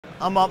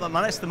I'm Mark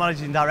McManus, the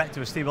Managing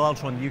Director of Stiebel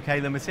Etron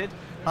UK Limited.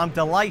 I'm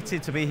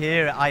delighted to be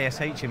here at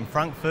ISH in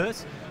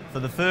Frankfurt for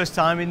the first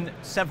time in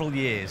several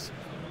years.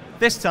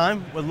 This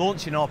time we're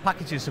launching our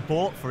package of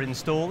support for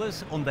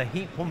installers under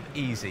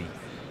HPEasy.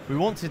 We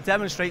want to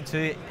demonstrate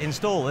to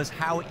installers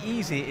how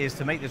easy it is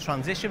to make the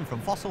transition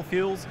from fossil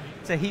fuels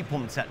to heat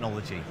pump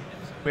technology.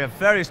 We have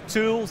various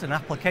tools and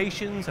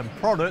applications and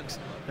products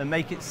that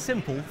make it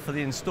simple for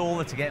the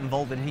installer to get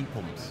involved in heat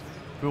pumps.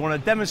 We want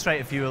to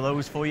demonstrate a few of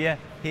those for you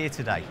here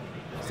today.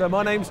 So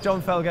my name's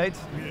John Felgate.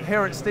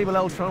 Here at Stiebel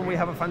Etron we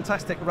have a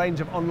fantastic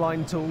range of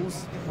online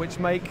tools which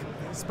make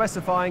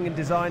specifying and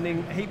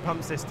designing heat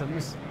pump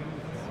systems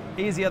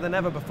easier than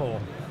ever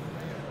before.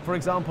 For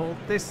example,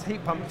 this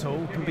heat pump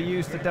tool can be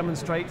used to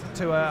demonstrate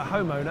to a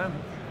homeowner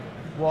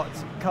what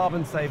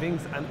carbon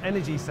savings and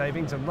energy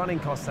savings and running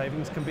cost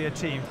savings can be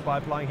achieved by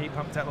applying heat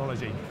pump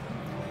technology.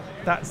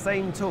 That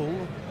same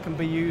tool can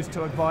be used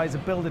to advise a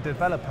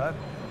builder-developer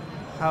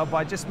how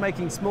by just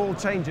making small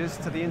changes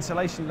to the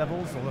insulation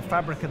levels or the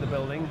fabric of the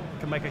building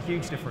can make a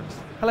huge difference.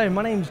 Hello,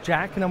 my name's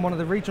Jack and I'm one of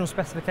the Regional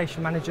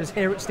Specification Managers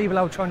here at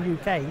Stiebel Etron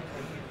UK.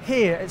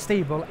 Here at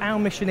Stiebel, our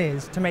mission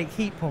is to make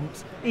heat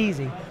pumps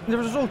easy. And as a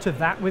result of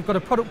that, we've got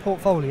a product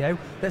portfolio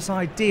that's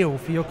ideal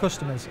for your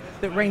customers,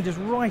 that ranges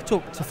right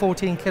up to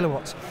 14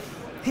 kilowatts.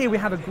 Here we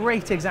have a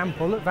great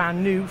example of our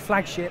new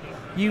flagship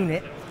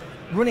unit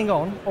running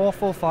on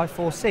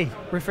R454C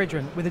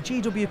refrigerant with a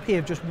GWP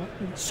of just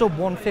sub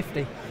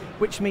 150,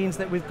 which means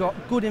that we've got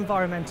good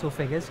environmental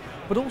figures,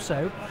 but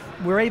also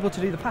we're able to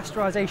do the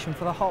pasteurisation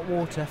for the hot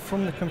water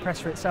from the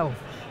compressor itself,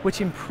 which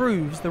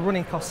improves the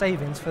running cost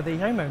savings for the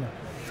homeowner.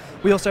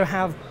 We also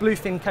have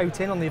bluefin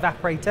coating on the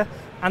evaporator,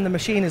 and the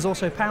machine is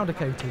also powder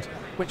coated,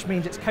 which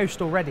means it's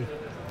coastal ready.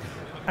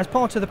 As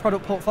part of the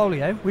product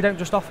portfolio, we don't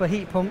just offer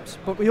heat pumps,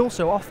 but we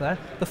also offer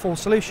the full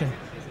solution.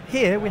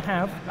 Here we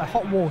have a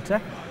hot water,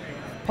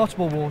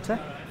 potable water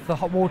for the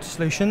hot water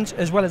solutions,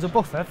 as well as a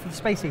buffer for the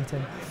space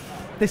heating.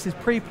 This is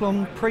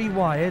pre-plumbed,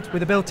 pre-wired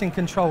with a built-in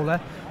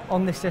controller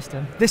on this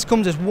system. This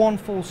comes as one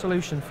full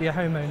solution for your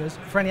homeowners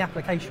for any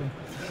application.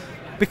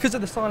 Because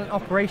of the silent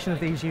operation of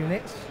these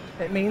units,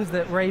 it means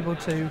that we're able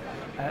to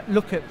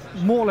look at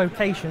more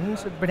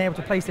locations, being able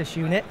to place this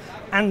unit,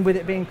 and with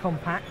it being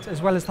compact,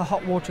 as well as the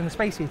hot water and the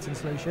space heating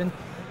solution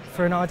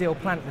for an ideal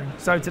plant room.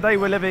 So today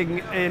we're living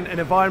in an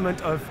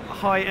environment of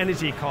high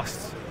energy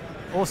costs.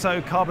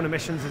 Also, carbon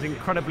emissions is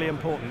incredibly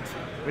important.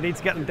 We need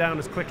to get them down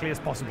as quickly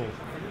as possible.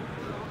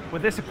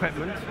 With this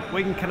equipment,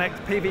 we can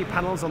connect PV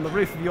panels on the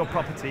roof of your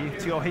property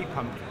to your heat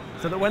pump,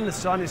 so that when the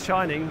sun is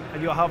shining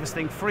and you're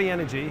harvesting free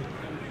energy,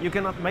 you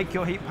can make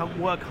your heat pump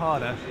work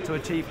harder to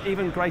achieve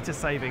even greater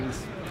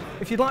savings.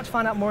 If you'd like to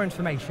find out more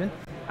information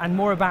and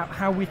more about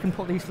how we can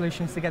put these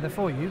solutions together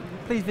for you,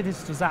 please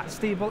visit us at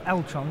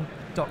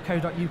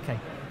stiebeleltron.co.uk.